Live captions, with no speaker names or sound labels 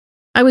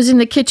I was in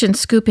the kitchen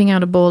scooping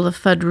out a bowl of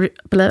fudge...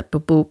 Blah,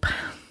 boop, boop.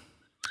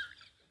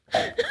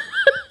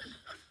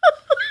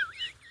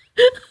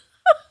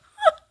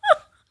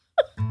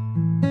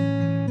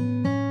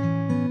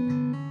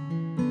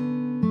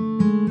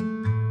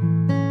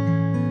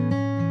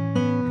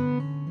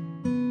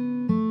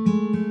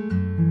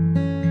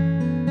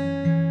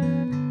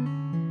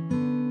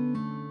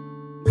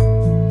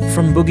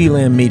 From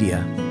Boogieland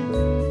Media,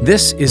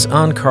 this is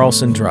On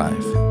Carlson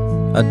Drive,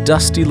 a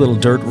dusty little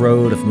dirt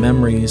road of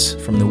memories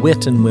from the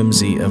wit and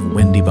whimsy of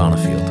Wendy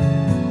Bonifield.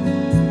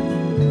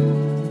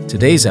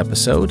 Today's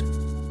episode,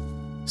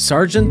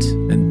 Sergeant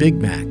and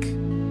Big Mac.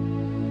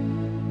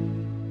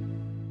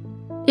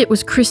 It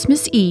was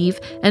Christmas Eve,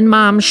 and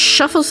Mom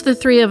shuffles the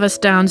three of us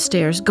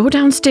downstairs. Go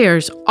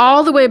downstairs,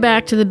 all the way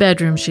back to the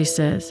bedroom, she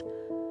says.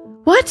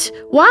 What?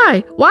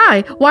 Why?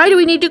 Why do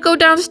we need to go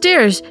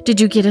downstairs?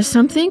 Did you get us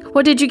something?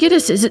 What did you get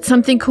us? Is it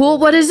something cool?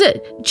 What is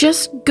it?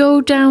 Just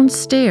go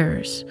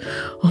downstairs.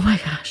 Oh my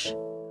gosh.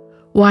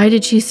 Why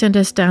did she send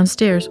us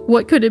downstairs?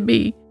 What could it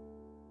be?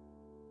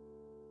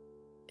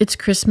 It's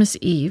Christmas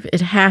Eve. It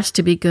has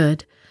to be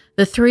good.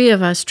 The three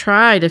of us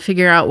try to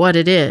figure out what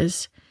it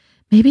is.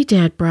 Maybe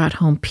Dad brought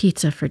home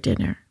pizza for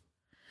dinner,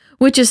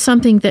 which is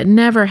something that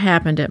never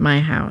happened at my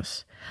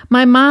house.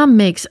 My mom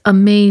makes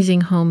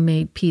amazing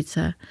homemade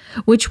pizza,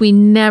 which we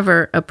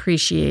never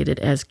appreciated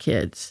as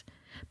kids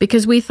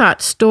because we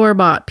thought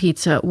store-bought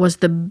pizza was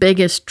the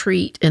biggest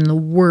treat in the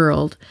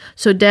world.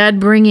 So Dad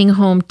bringing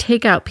home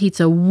takeout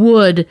pizza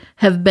would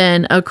have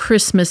been a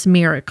Christmas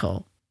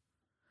miracle.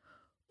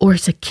 Or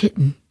it's a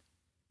kitten.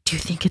 Do you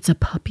think it's a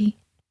puppy?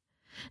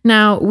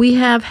 Now, we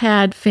have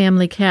had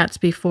family cats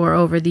before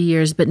over the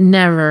years, but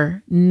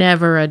never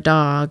a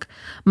dog.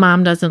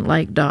 Mom doesn't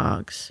like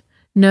dogs.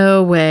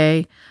 No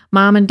way.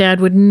 Mom and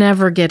Dad would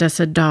never get us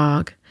a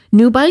dog.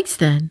 New bikes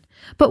then.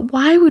 But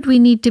why would we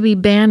need to be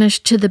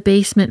banished to the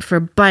basement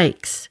for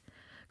bikes?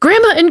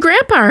 Grandma and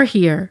Grandpa are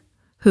here.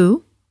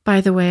 Who,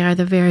 by the way, are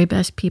the very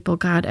best people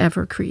God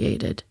ever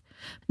created.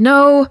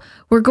 No,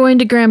 we're going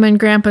to Grandma and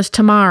Grandpa's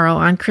tomorrow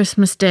on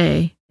Christmas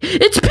Day.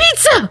 It's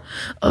pizza!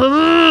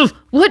 Ugh,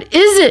 what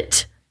is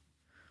it?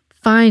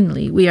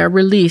 Finally, we are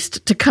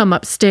released to come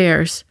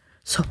upstairs.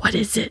 So what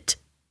is it?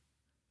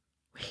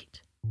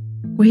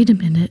 Wait a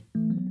minute.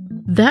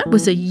 That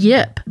was a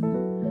yip.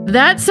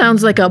 That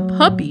sounds like a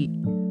puppy.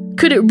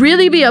 Could it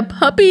really be a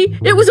puppy?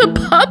 It was a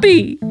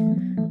puppy.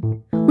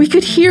 We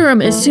could hear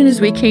him as soon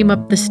as we came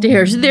up the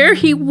stairs. There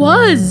he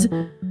was,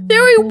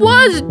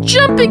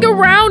 jumping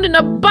around in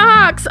a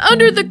box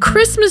under the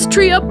Christmas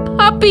tree. A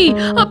puppy.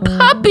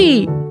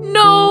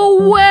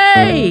 No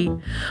way.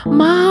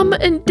 Mom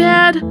and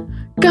Dad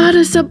got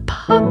us a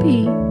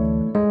puppy.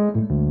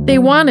 They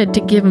wanted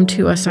to give him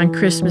to us on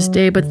Christmas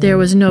Day, but there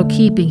was no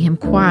keeping him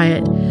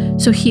quiet.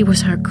 So he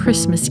was our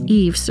Christmas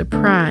Eve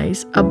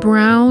surprise, a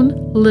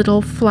brown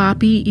little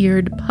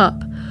floppy-eared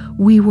pup.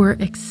 We were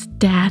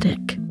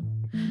ecstatic.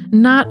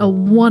 Not a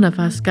one of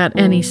us got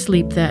any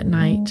sleep that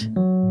night.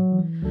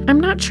 I'm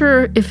not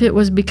sure if it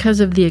was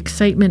because of the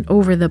excitement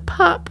over the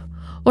pup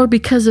or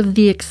because of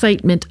the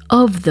excitement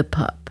of the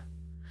pup.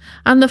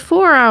 On the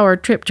 4-hour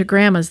trip to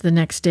Grandma's the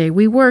next day,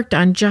 we worked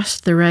on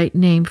just the right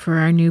name for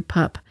our new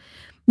pup.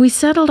 We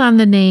settled on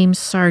the name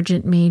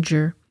Sergeant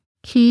Major.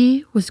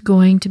 He was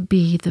going to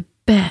be the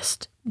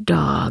best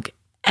dog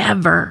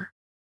ever.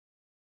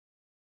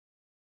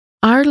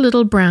 Our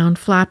little brown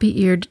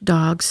floppy-eared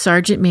dog,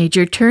 Sergeant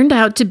Major, turned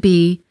out to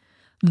be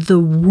the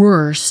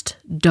worst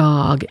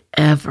dog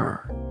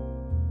ever.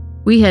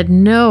 We had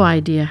no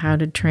idea how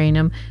to train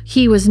him.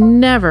 He was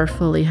never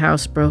fully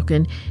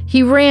housebroken.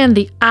 He ran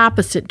the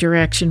opposite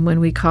direction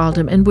when we called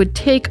him and would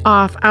take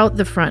off out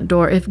the front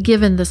door if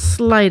given the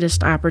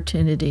slightest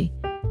opportunity.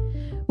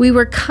 We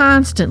were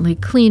constantly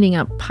cleaning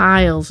up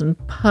piles and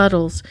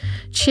puddles,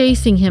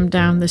 chasing him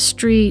down the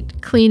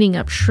street, cleaning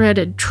up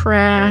shredded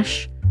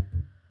trash.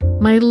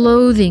 My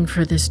loathing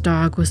for this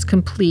dog was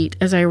complete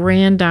as I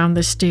ran down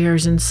the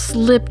stairs and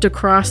slipped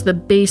across the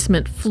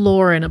basement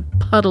floor in a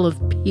puddle of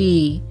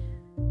pee.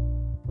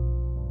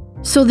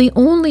 So the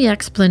only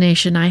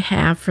explanation I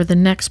have for the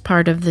next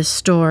part of this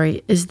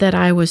story is that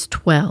I was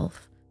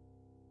 12.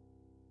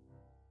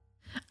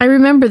 I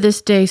remember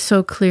this day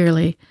so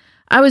clearly.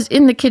 I was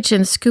in the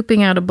kitchen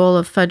scooping out a bowl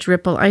of fudge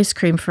ripple ice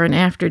cream for an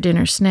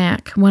after-dinner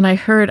snack when I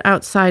heard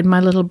outside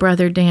my little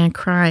brother Dan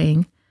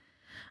crying.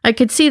 I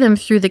could see them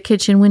through the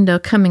kitchen window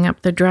coming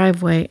up the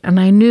driveway, and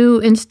I knew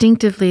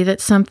instinctively that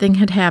something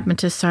had happened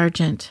to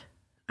Sergeant.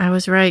 I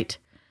was right.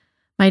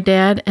 My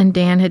dad and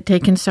Dan had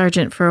taken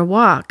Sergeant for a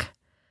walk.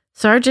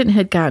 Sergeant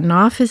had gotten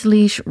off his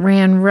leash,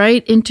 ran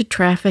right into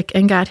traffic,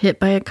 and got hit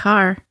by a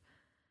car.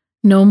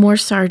 No more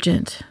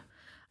Sergeant.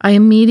 I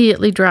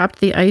immediately dropped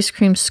the ice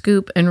cream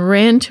scoop and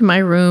ran to my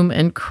room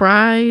and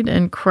cried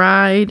and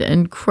cried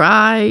and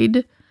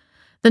cried.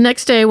 The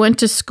next day I went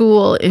to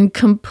school in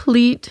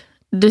complete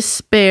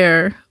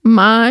despair.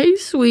 My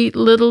sweet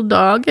little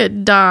dog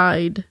had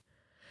died.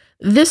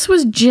 This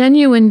was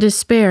genuine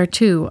despair,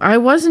 too. I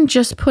wasn't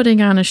just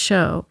putting on a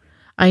show.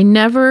 I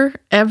never,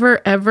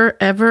 ever, ever,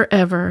 ever,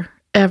 ever,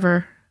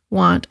 ever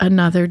want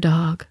another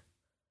dog.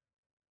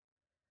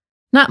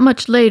 Not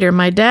much later,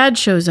 my dad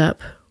shows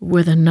up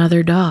with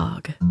another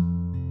dog.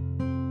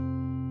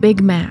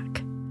 Big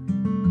Mac.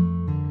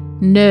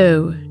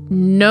 No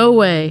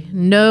way.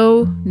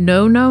 No.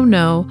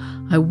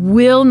 I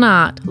will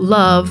not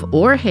love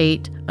or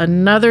hate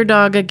another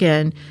dog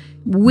again.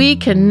 We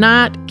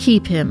cannot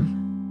keep him.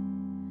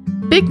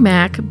 Big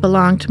Mac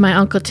belonged to my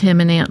Uncle Tim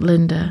and Aunt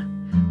Linda.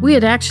 We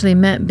had actually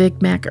met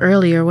Big Mac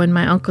earlier when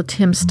my Uncle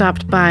Tim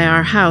stopped by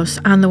our house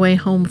on the way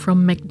home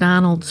from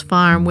McDonald's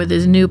farm with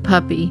his new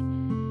puppy.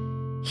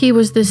 He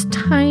was this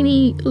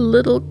tiny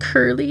little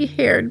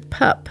curly-haired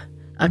pup,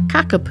 a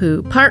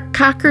cockapoo, part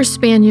Cocker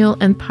Spaniel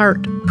and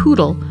part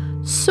poodle.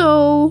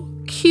 So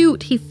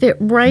cute, he fit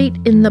right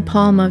in the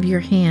palm of your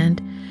hand.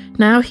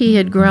 Now he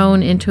had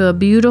grown into a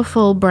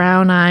beautiful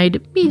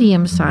brown-eyed,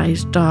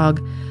 medium-sized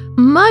dog,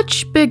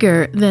 much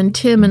bigger than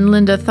Tim and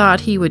Linda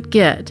thought he would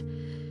get.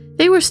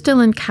 They were still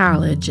in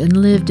college and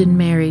lived in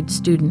married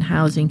student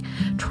housing,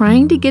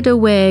 trying to get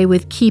away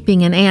with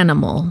keeping an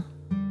animal.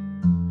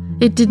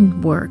 It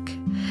didn't work.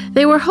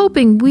 They were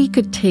hoping we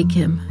could take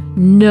him.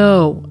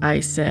 No, I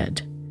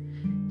said.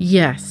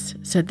 Yes,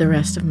 said the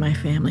rest of my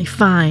family.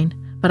 Fine,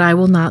 but I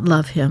will not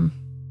love him.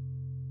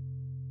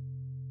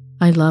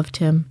 I loved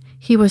him.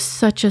 He was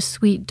such a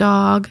sweet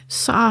dog,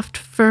 soft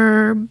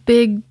fur,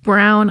 big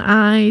brown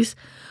eyes.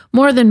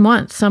 More than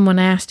once, someone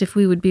asked if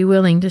we would be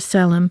willing to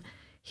sell him.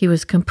 He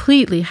was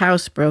completely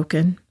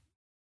housebroken.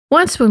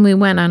 Once when we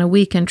went on a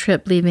weekend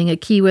trip, leaving a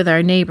key with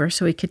our neighbor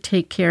so he could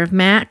take care of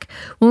Mac,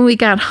 when we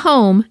got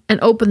home and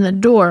opened the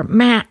door,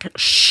 Mac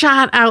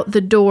shot out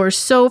the door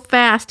so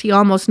fast he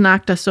almost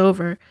knocked us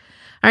over.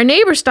 Our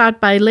neighbor stopped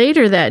by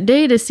later that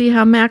day to see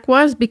how Mac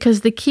was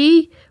because the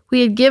key we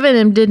had given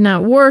him did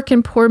not work,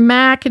 and poor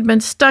Mac had been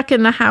stuck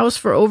in the house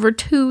for over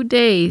 2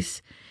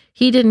 days.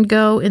 He didn't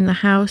go in the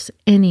house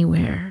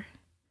anywhere.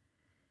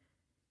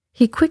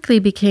 He quickly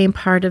became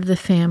part of the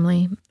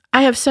family.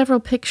 I have several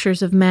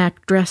pictures of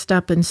Mac dressed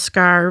up in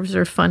scarves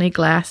or funny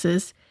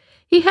glasses.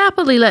 He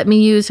happily let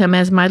me use him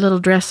as my little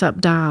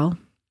dress-up doll.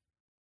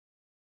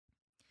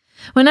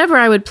 Whenever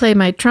I would play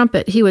my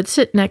trumpet, he would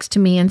sit next to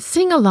me and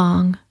sing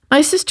along.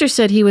 My sister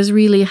said he was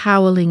really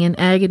howling in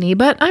agony,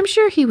 but I'm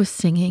sure he was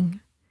singing.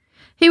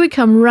 He would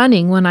come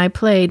running when I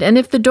played, and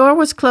if the door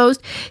was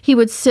closed, he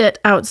would sit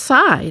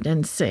outside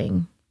and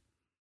sing.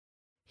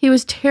 He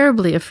was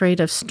terribly afraid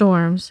of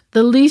storms,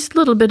 the least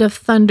little bit of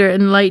thunder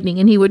and lightning,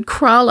 and he would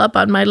crawl up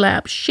on my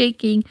lap,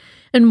 shaking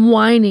and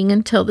whining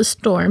until the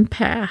storm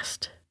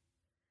passed.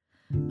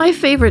 My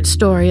favorite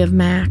story of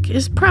Mac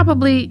is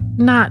probably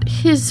not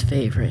his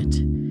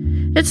favorite.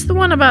 It's the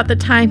one about the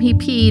time he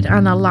peed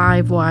on a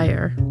live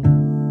wire.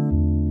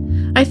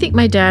 I think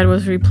my dad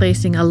was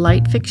replacing a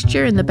light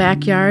fixture in the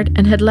backyard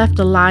and had left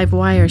a live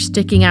wire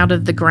sticking out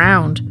of the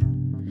ground.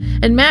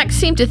 And Mac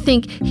seemed to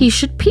think he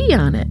should pee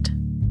on it.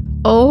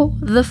 Oh,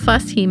 the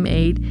fuss he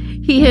made.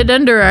 He hid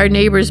under our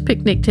neighbor's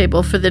picnic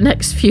table for the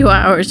next few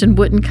hours and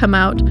wouldn't come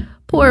out.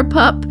 Poor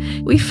pup.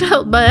 We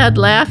felt bad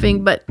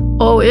laughing, but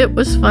oh, it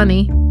was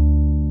funny.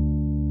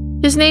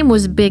 His name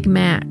was Big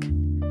Mac.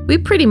 We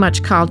pretty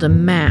much called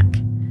him Mac,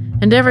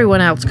 and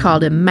everyone else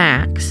called him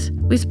Max.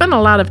 We spent a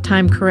lot of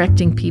time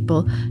correcting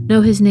people. No,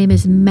 his name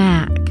is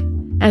Mac,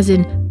 as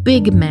in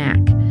Big Mac,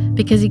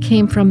 because he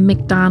came from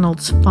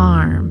McDonald's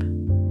farm.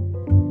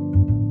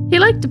 He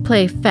liked to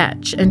play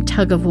fetch and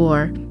tug of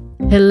war.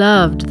 He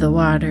loved the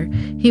water.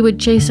 He would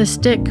chase a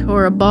stick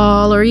or a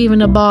ball or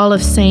even a ball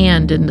of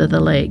sand into the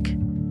lake.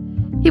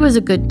 He was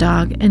a good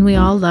dog, and we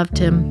all loved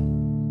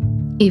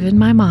him. Even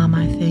my mom,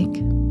 I think.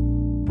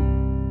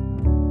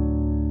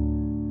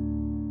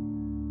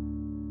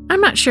 I'm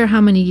not sure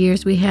how many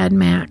years we had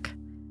Mac,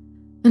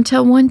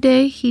 until one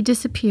day he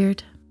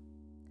disappeared.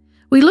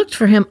 We looked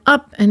for him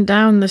up and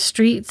down the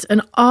streets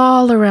and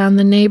all around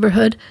the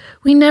neighborhood.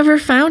 We never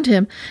found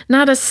him,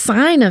 not a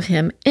sign of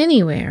him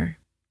anywhere.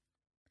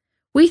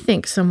 We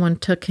think someone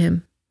took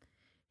him.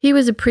 He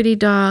was a pretty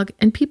dog,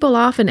 and people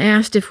often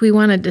asked if we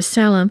wanted to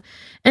sell him,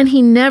 and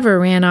he never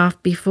ran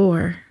off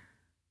before.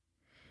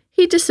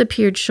 He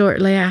disappeared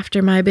shortly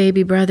after my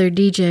baby brother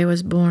DJ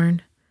was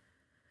born.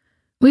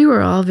 We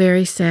were all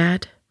very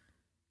sad.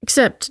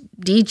 Except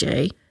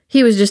DJ.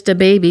 He was just a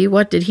baby.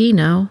 What did he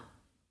know?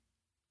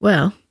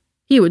 Well,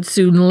 he would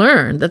soon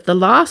learn that the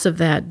loss of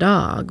that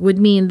dog would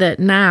mean that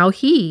now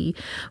he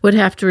would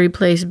have to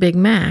replace Big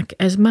Mac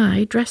as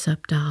my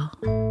dress-up doll.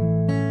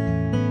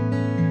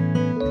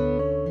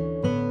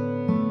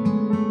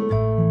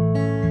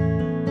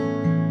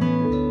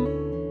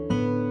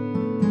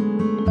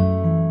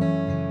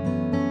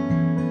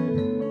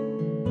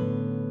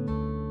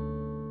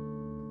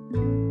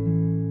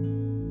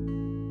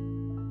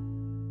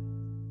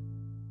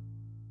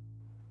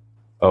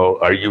 Oh,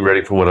 are you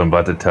ready for what I'm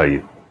about to tell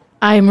you?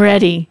 I'm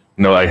ready.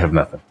 No, I have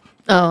nothing.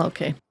 Oh,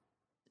 okay.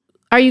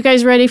 Are you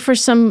guys ready for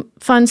some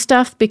fun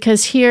stuff?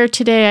 Because here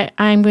today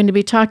I'm going to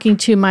be talking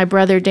to my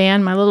brother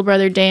Dan, my little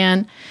brother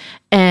Dan,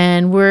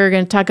 and we're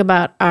going to talk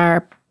about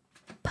our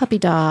puppy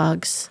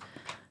dogs,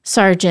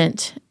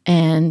 Sergeant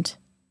and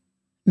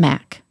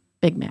Mac,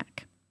 Big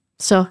Mac.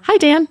 So, hi,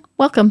 Dan.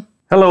 Welcome.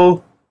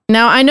 Hello.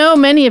 Now, I know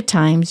many of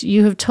times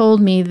you have told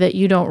me that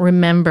you don't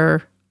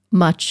remember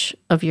much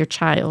of your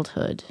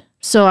childhood.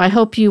 So I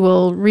hope you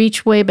will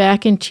reach way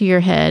back into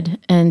your head.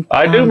 And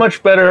I do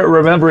much better at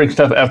remembering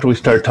stuff after we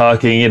start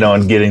talking,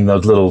 and getting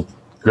those little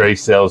gray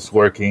cells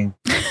working.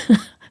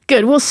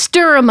 Good. We'll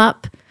stir them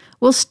up.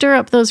 We'll stir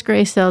up those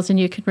gray cells and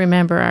you can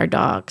remember our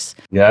dogs.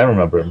 Yeah, I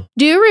remember him.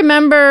 Do you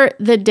remember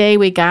the day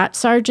we got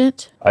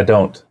Sergeant? I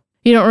don't.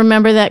 You don't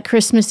remember that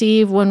Christmas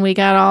Eve when we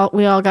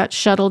all got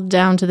shuttled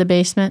down to the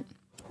basement?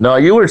 No,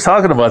 you were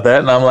talking about that,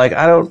 and I'm like,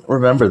 I don't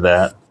remember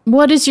that.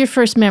 What is your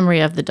first memory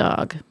of the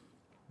dog?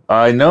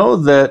 I know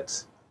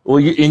that,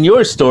 in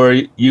your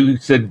story, you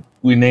said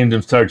we named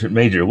him Sergeant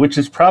Major, which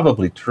is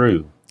probably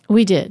true.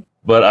 We did.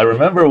 But I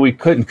remember we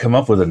couldn't come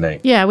up with a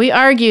name. Yeah, we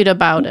argued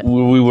about it.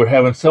 We were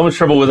having so much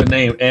trouble with a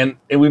name, and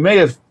we may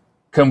have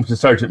come to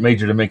Sergeant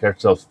Major to make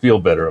ourselves feel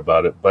better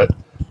about it, but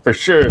for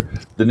sure,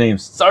 the name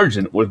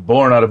Sergeant was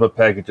born out of a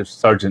package of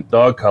Sergeant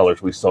dog collars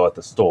we saw at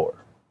the store.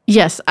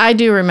 Yes, I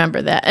do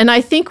remember that. And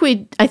I think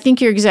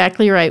you're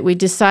exactly right. We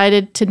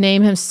decided to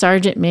name him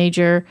Sergeant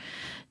Major,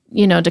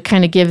 to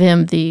kind of give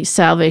him the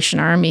Salvation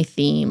Army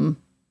theme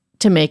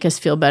to make us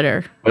feel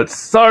better. But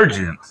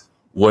Sergeant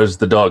was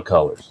the dog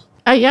collars.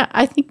 Yeah,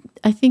 I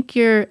think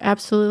you're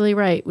absolutely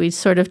right. We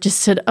sort of just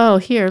said, "Oh,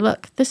 here,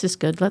 look, this is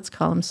good. Let's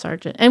call him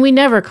Sergeant." And we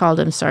never called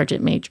him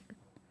Sergeant Major.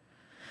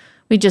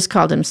 We just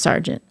called him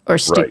Sergeant or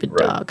Stupid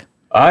Dog.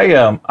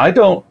 I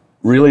don't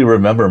really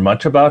remember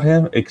much about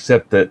him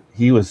except that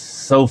he was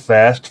so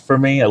fast for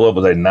me. What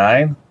was I,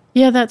 9?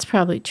 Yeah, that's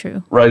probably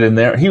true. Right in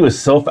there. He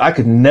was I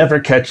could never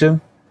catch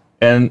him.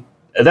 And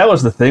that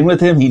was the thing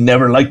with him. He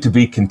never liked to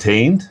be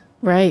contained.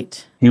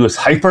 Right. He was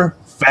hyper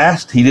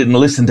fast. He didn't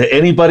listen to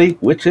anybody,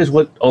 which is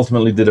what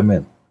ultimately did him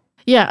in.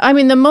 Yeah, I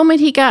mean, the moment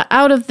he got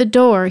out of the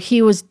door,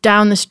 he was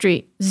down the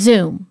street.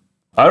 Zoom.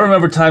 I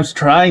remember times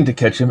trying to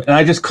catch him, and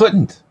I just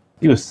couldn't.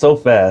 He was so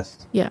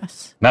fast.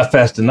 Yes. Not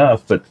fast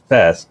enough, but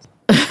fast.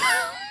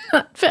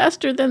 Not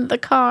faster than the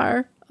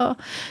car. Oh.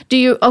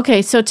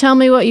 Okay, so tell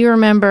me what you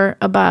remember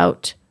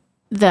about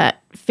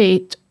that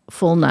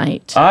fateful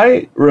night.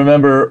 I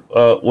remember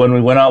when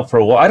we went out for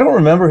a walk. I don't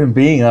remember him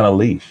being on a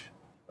leash.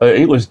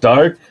 It was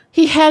dark.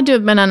 He had to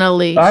have been on a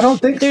leash. I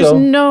don't think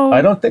so.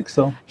 I don't think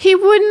so. He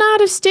would not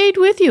have stayed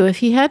with you if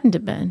he hadn't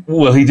have been.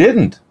 Well, he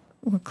didn't.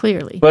 Well,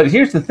 clearly. But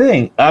here's the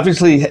thing.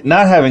 Obviously,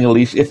 not having a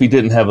leash, if he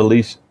didn't have a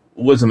leash,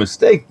 was a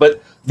mistake.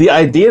 But the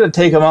idea to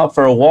take him out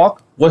for a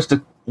walk was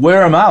to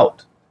wear him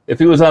out. If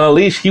he was on a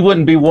leash, he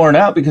wouldn't be worn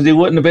out because he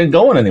wouldn't have been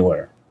going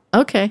anywhere.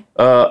 Okay.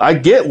 I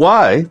get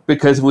why,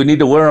 because we need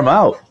to wear him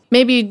out.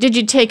 Maybe, did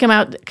you take him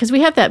out? Because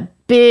we had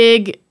that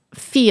big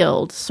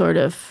field sort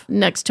of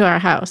next to our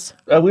house.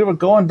 We were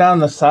going down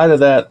the side of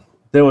that.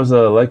 There was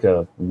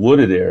a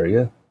wooded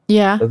area.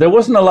 Yeah. There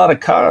wasn't a lot of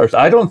cars.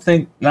 I don't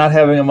think not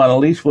having him on a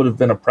leash would have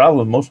been a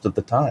problem most of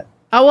the time.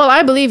 Oh, well,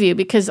 I believe you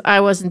because I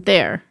wasn't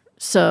there.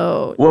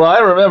 So. Well, I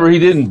remember he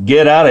didn't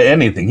get out of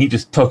anything. He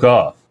just took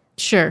off.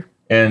 Sure.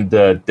 And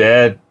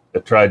Dad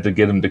tried to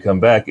get him to come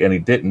back, and he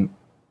didn't.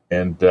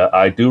 And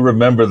I do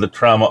remember the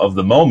trauma of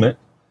the moment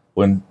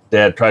when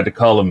Dad tried to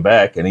call him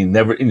back, and he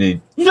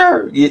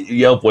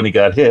yelped when he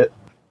got hit.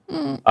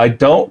 I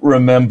don't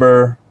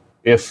remember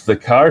if the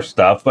car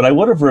stopped, but I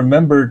would have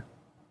remembered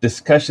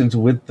discussions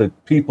with the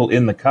people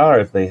in the car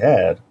if they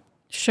had.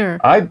 Sure.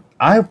 I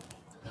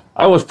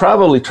was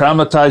probably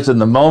traumatized in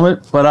the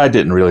moment, but I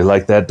didn't really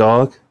like that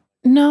dog.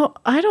 No,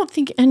 I don't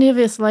think any of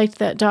us liked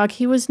that dog.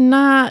 He was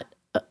not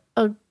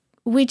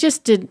we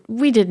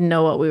didn't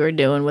know what we were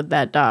doing with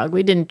that dog.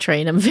 We didn't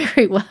train him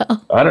very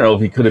well. I don't know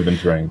if he could have been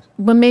trained.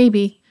 Well,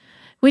 maybe.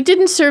 We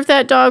didn't serve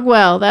that dog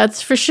well,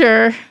 that's for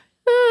sure.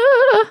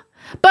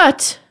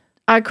 But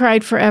I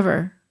cried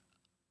forever,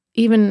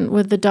 even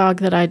with the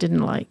dog that I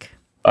didn't like.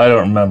 I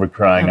don't remember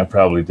crying. I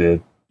probably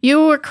did.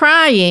 You were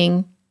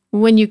crying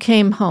when you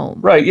came home.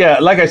 Right, yeah.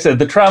 Like I said,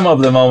 the trauma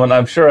of the moment,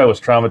 I'm sure I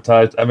was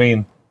traumatized. I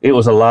mean, it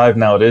was alive,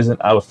 now it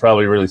isn't. I was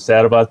probably really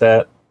sad about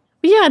that.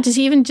 Yeah,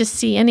 just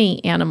see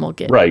any animal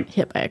get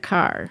hit by a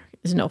car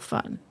is no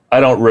fun. I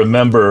don't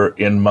remember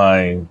in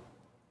my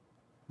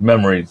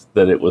memories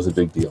that it was a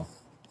big deal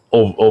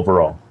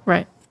overall.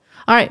 Right.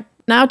 All right,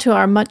 now to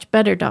our much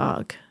better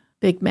dog,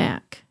 Big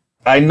Mac.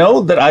 I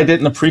know that I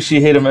didn't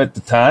appreciate him at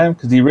the time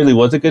because he really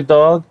was a good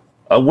dog.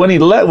 When he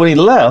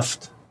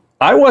left,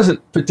 I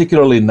wasn't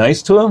particularly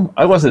nice to him.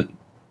 I wasn't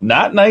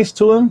not nice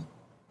to him.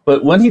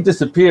 But when he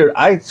disappeared,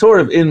 I sort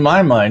of, in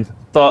my mind,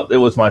 thought it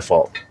was my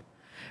fault.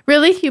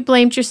 Really? You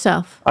blamed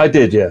yourself? I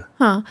did, yeah.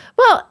 Huh.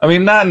 Well, I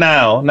mean, not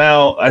now.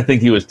 Now I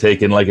think he was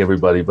taken like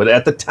everybody. But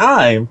at the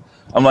time,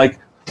 I'm like,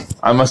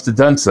 I must have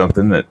done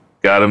something that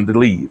got him to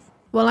leave.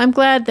 Well, I'm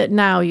glad that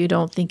now you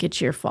don't think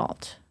it's your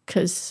fault.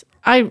 Because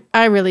I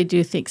really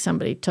do think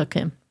somebody took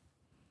him.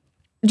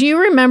 Do you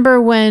remember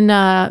when,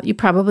 you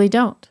probably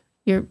don't.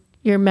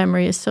 Your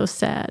memory is so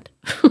sad.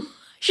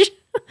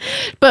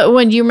 But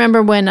when you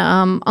remember when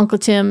Uncle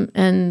Tim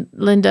and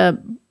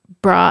Linda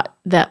brought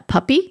that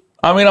puppy?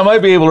 I mean, I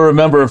might be able to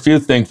remember a few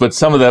things, but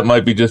some of that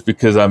might be just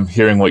because I'm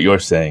hearing what you're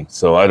saying.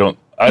 So I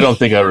I don't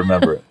think I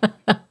remember it.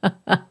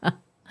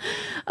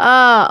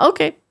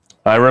 Okay.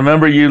 I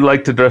remember you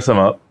liked to dress him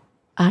up.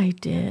 I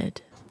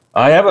did.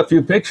 I have a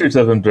few pictures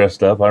of him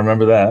dressed up. I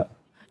remember that.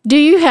 Do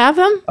you have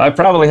him? I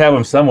probably have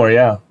him somewhere,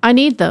 yeah. I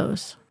need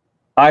those.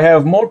 I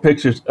have more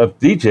pictures of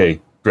DJ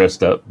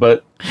dressed up,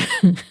 but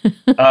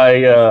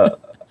I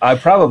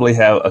probably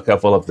have a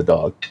couple of the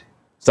dog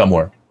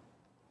somewhere.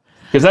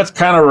 Because that's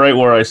kind of right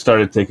where I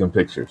started taking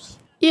pictures.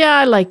 Yeah,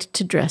 I liked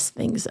to dress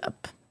things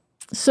up.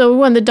 So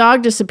when the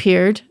dog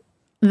disappeared,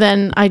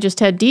 then I just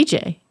had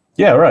DJ.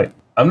 Yeah, right.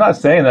 I'm not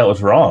saying that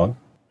was wrong.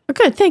 Oh,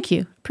 good, thank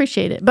you.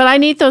 Appreciate it. But I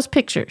need those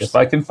pictures. If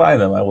I can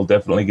find them, I will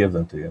definitely give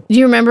them to you. Do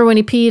you remember when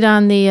he peed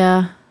on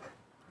the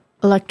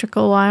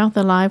electrical wire,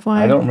 the live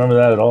wire? I don't remember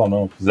that at all,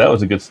 no, because that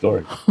was a good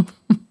story.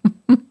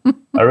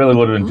 I really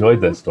would have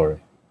enjoyed that story.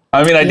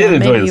 I mean, I did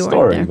enjoy the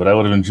story, but I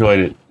would have enjoyed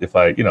it if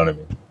I, you know what I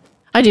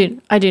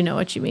mean? I do know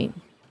what you mean.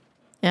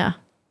 Yeah.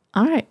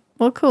 All right.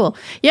 Well, cool.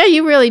 Yeah,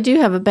 you really do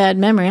have a bad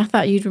memory. I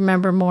thought you'd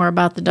remember more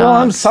about the dogs. Well,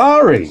 I'm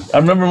sorry. I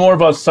remember more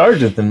about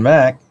Sergeant than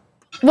Mac.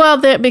 Well,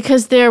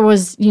 because there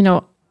was,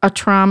 a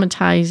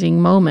traumatizing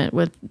moment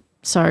with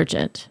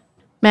Sergeant.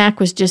 Mac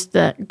was just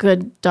that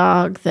good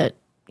dog that,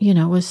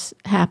 was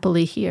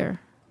happily here.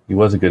 He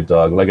was a good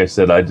dog. Like I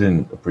said, I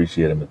didn't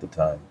appreciate him at the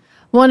time.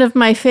 One of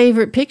my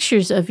favorite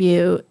pictures of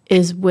you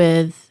is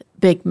with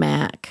Big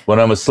Mac. When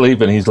I'm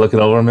asleep and he's looking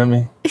over at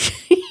me?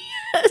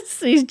 Yes,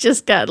 he's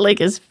just got like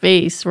his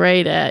face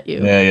right at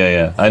you.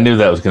 Yeah. I knew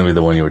that was going to be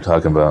the one you were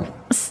talking about.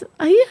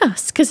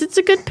 Yes, because it's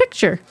a good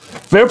picture.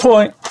 Fair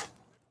point.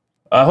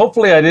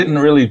 Hopefully I didn't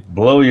really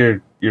blow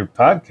your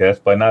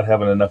podcast by not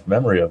having enough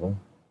memory of him.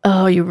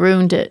 Oh, you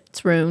ruined it.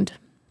 It's ruined.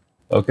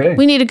 Okay.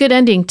 We need a good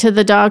ending to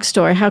the dog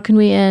story. How can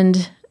we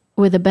end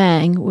with a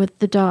bang with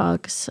the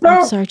dogs?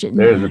 No. Sergeant.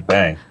 There's a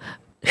bang.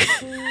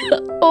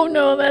 Oh,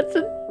 no, that's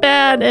a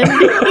bad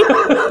ending.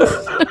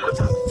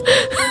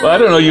 Well, I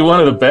don't know. You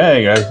wanted a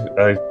bang. I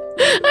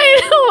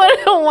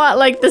don't want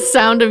like the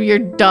sound of your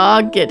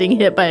dog getting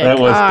hit by a car.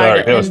 That was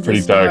dark. That was end pretty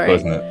the dark, story.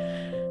 wasn't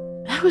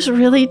it? That was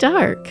really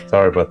dark.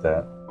 Sorry about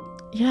that.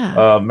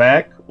 Yeah.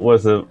 Mac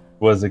was a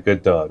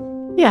good dog.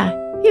 Yeah,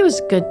 he was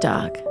a good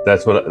dog.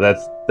 That's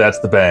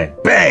the bang.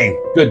 Bang!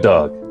 Good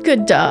dog.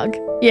 Good dog.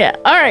 Yeah.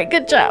 All right.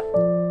 Good job.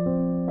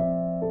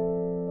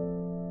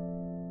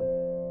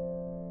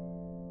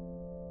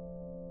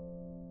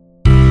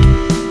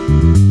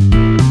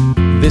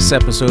 This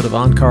episode of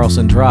On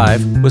Carlson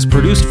Drive was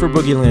produced for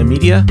Boogieland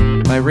Media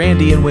by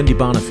Randy and Wendy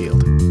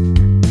Bonifield.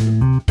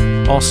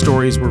 All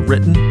stories were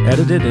written,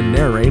 edited, and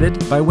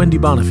narrated by Wendy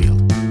Bonifield.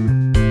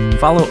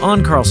 Follow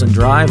On Carlson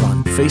Drive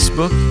on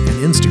Facebook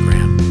and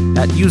Instagram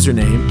at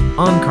username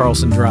On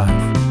Carlson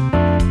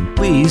Drive.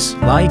 Please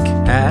like,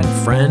 add,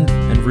 friend,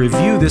 and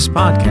review this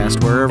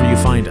podcast wherever you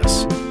find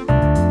us.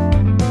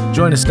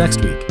 Join us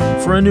next week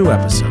for a new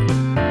episode.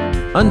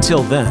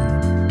 Until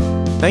then,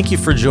 thank you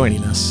for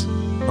joining us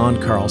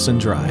on Carlson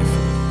Drive.